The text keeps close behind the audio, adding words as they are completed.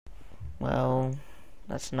Well,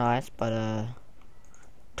 that's nice, but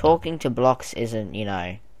talking to blocks isn't, you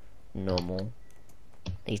know, normal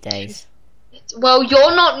these days. Well,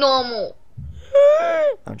 you're not normal.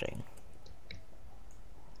 I'm joking.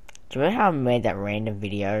 Do you remember how I made that random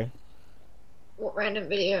video? What random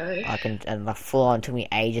video? And like full on took me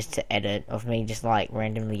ages to edit of me just like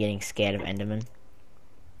randomly getting scared of Enderman.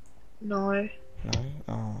 No. No?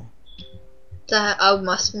 Oh. That I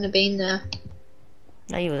mustn't have been there.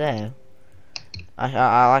 No, you were there.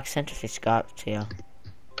 I like sent a Skype to you.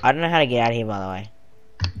 I don't know how to get out of here, by the way.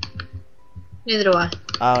 Neither do I.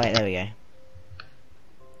 Oh wait, there we go.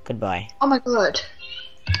 Goodbye. Oh my god.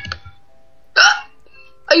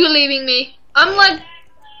 Are you leaving me? I'm like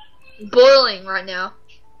boiling right now.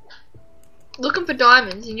 Looking for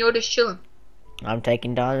diamonds and you're just chilling. I'm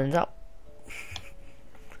taking diamonds up.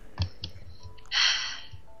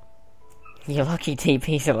 You're lucky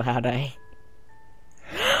TP's allowed, eh?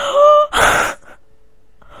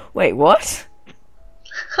 Wait, what?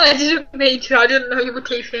 I didn't mean to. I didn't know you were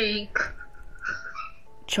TPing.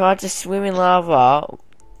 Tried to swim in lava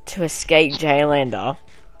to escape Jaylander.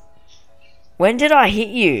 When did I hit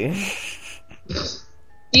you?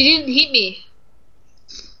 You didn't hit me.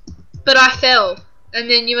 But I fell. And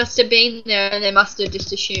then you must have been there and they must have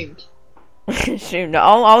just assumed. Shoot, no,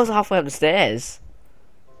 I was halfway up the stairs.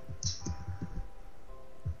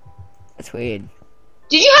 That's weird.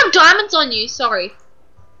 Did you have diamonds on you? Sorry.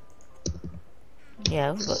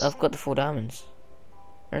 Yeah, I've got the 4 diamonds.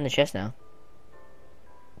 They're in the chest now.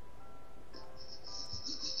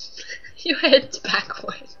 Your head's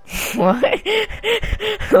backward. What?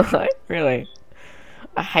 What? Really?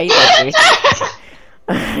 I hate that glitch.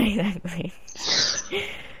 I hate that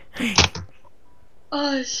glitch.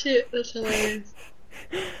 Oh shit, that's hilarious.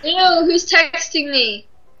 Ew, who's texting me?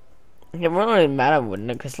 It wouldn't really matter,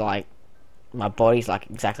 wouldn't it? Because, like, my body's, like,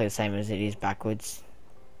 exactly the same as it is backwards.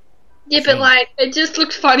 Yeah, but like, it just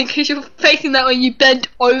looked funny because you're facing that way. You bent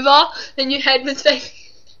over and your head was facing.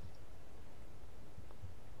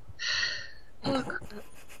 Oh, God.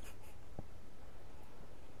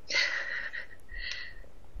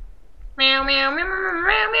 Meow, meow, meow, meow,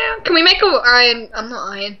 meow, meow. Can we make a iron? I'm not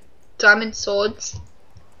iron. Diamond swords.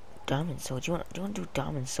 Diamond sword? Do you want to do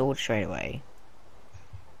diamond sword straight away?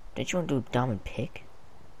 Don't you want to do diamond pick?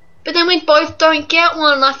 But then we both don't get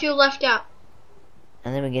one and I feel left out.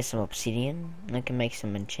 And then we get some obsidian, and I can make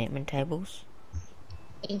some enchantment tables.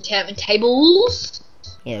 Enchantment tables?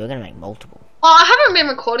 Yeah, we're gonna make multiple. Oh, I haven't been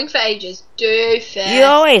recording for ages. Doofus. You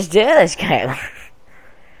always do this, Kayla.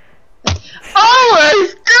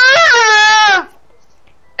 Always do!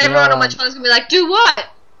 Everyone Yeah. on my channel is gonna be like, do what?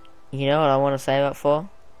 You know what I want to save up for?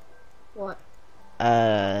 What?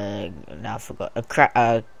 No, I forgot. Crap.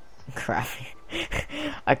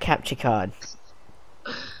 A capture card.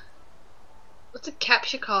 What's a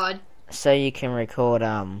capture card? So you can record,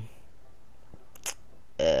 on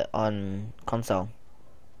console.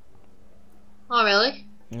 Oh, really?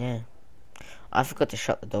 Yeah. I forgot to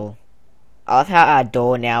shut the door. I love how our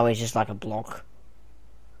door now is just like a block.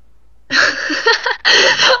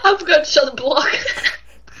 I forgot to shut the block.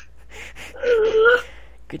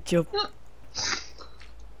 Good job.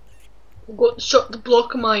 Forgot to shut the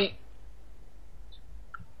block, mate.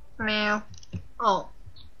 Meow. Oh.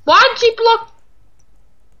 Why'd you block?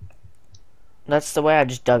 That's the way I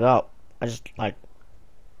just dug up. I just, like,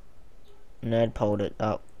 nerd poled it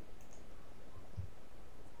up.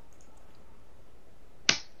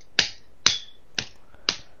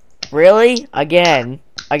 Really? Again?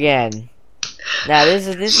 Now this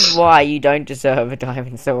is why you don't deserve a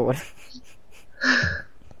diamond sword.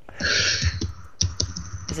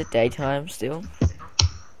 Is it daytime still?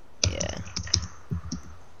 Yeah.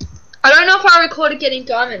 I don't know if I recorded getting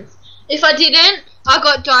diamonds. If I didn't, I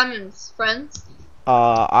got diamonds, friends.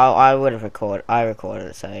 I would have recorded. I recorded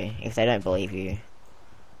it, so if they don't believe you,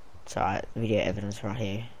 it's alright. Video evidence right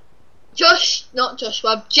here. Not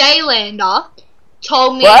Joshua, Jaylander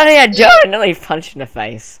told me Why did I nearly punch in the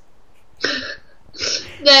face?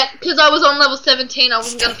 that because I was on level 17, I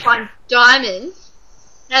wasn't going to find diamonds.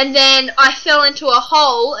 And then I fell into a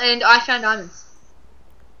hole and I found diamonds.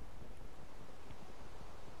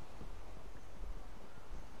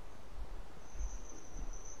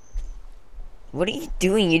 What are you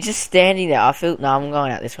doing? You're just standing there. I feel. No, I'm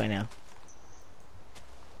going out this way now.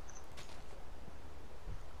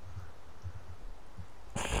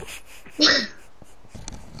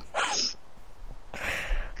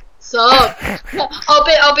 Sup?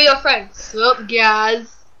 I'll be your friend. Sup,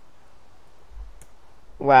 guys?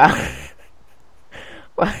 Wow.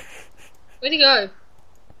 Wow. Where'd he go?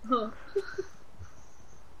 Huh.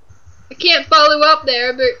 I can't follow up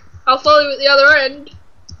there, but I'll follow you at the other end.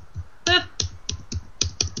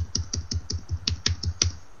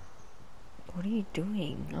 What are you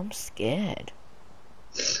doing? I'm scared.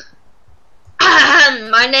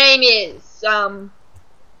 My name is, Kayla.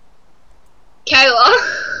 Oh,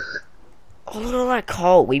 look at all that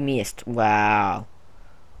coal we missed. Wow.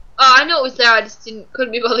 Oh, I know it was there, I just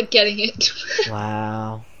couldn't be bothered getting it.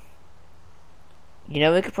 Wow. You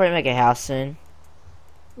know, we could probably make a house soon.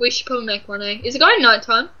 We should probably make one, eh? Is it going night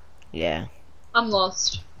time? Yeah. I'm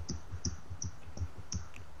lost.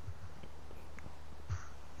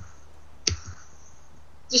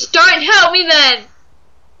 Just don't help me then!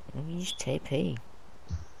 Let me use TP.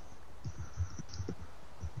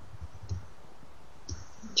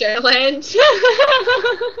 Jailhands.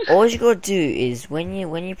 All you gotta do is when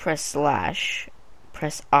you press slash,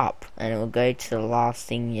 press up, and it will go to the last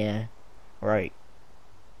thing you wrote,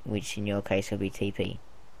 which in your case will be TP.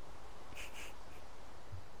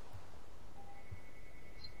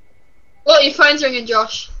 Oh, your phone's ringing,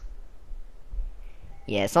 Josh.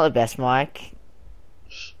 Yeah, it's not the best mic.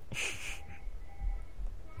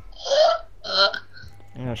 I'm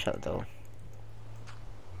gonna shut the door.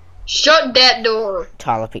 Shut that door.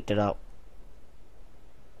 Tyler picked it up.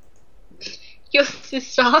 Your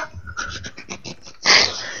sister.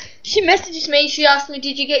 She messages me, she asked me,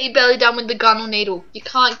 did you get your belly done with the gun or needle? You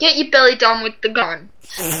can't get your belly done with the gun.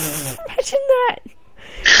 Imagine that.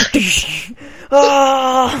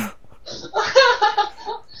 Oh,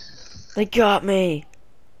 they got me.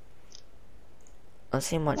 Let's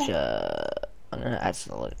see how much, I'm gonna add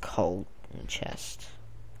some like coal in the chest.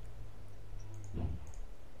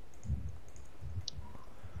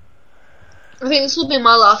 I think this will be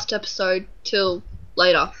my last episode till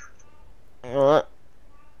later. What?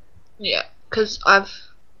 Yeah, because I've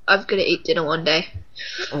got to eat dinner one day.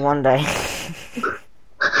 One day. It's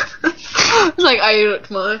like, I eat it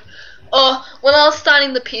tomorrow. Oh, when I was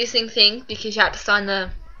signing the piercing thing, because you had to sign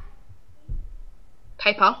the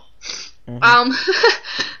paper,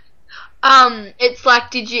 it's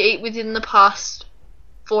like, did you eat within the past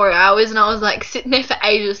 4 hours? And I was like, sitting there for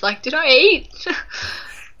ages, like, did I eat?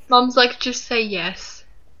 Mum's like, just say yes.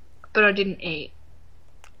 But I didn't eat.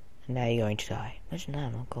 Now you're going to die. Imagine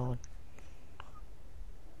that, oh god.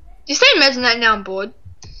 You say imagine that, now I'm bored.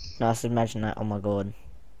 No, I said imagine that, oh my god.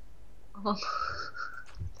 Oh.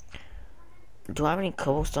 Do I have any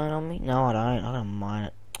cobblestone on me? No, I don't. I gotta mine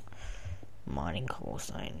it. Mining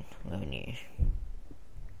cobblestone. Revenue.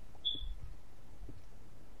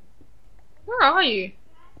 Where are you?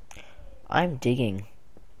 I'm digging.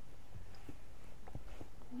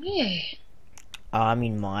 Yeah. I'm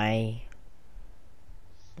in my...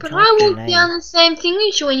 But I walked down the same thing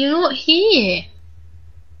as you and you're not here.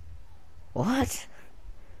 What?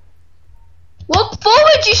 Walk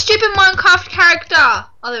forward, you stupid Minecraft character!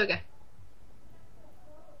 Oh, there we go.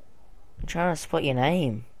 I'm trying to spot your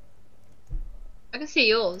name. I can see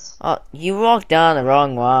yours. Oh, you walked down the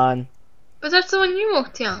wrong one. But that's the one you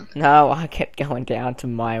walked down. No, I kept going down to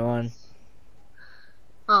my one.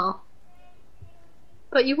 Oh.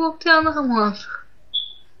 But you walked down the one.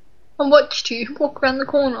 I watched you walk around the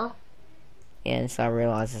corner. Yeah, and so I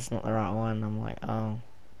realised it's not the right one. I'm like, oh.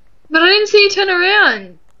 But I didn't see you turn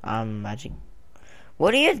around. I'm magic.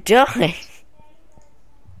 What are you doing?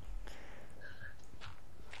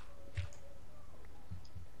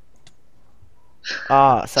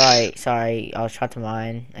 Oh, sorry. I was trying to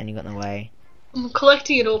mine, and you got in the way. I'm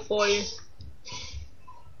collecting it all for you.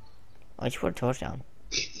 Why'd you put a torch down?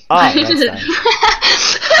 Oh, redstone.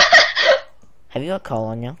 Have you got coal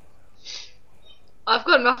on you? I've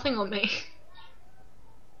got nothing on me.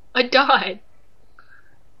 I died.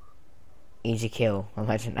 Easy kill,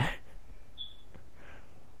 imagine that.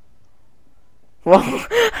 Whoa,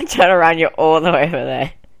 I turn around, you're all the way over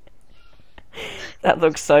there. That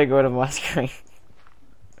looks so good on my screen.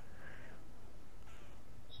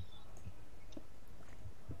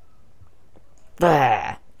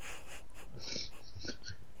 Bah.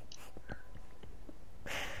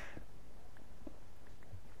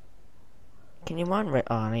 Can you mine red?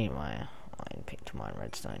 Oh, I need my iron pick to mine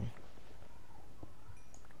redstone.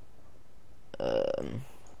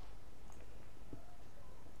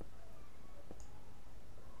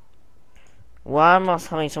 Why am I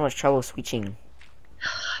having so much trouble switching?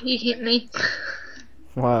 You hit me.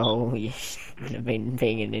 Well, you should have been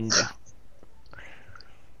being a ninja.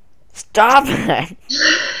 Stop it!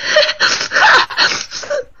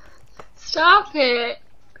 Stop it.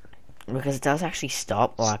 Because it does actually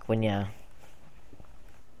stop, like, when you...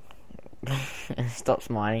 it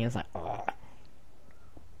stops mining, it's like, oh.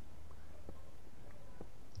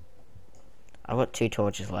 I've got 2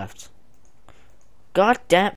 torches left. God damn!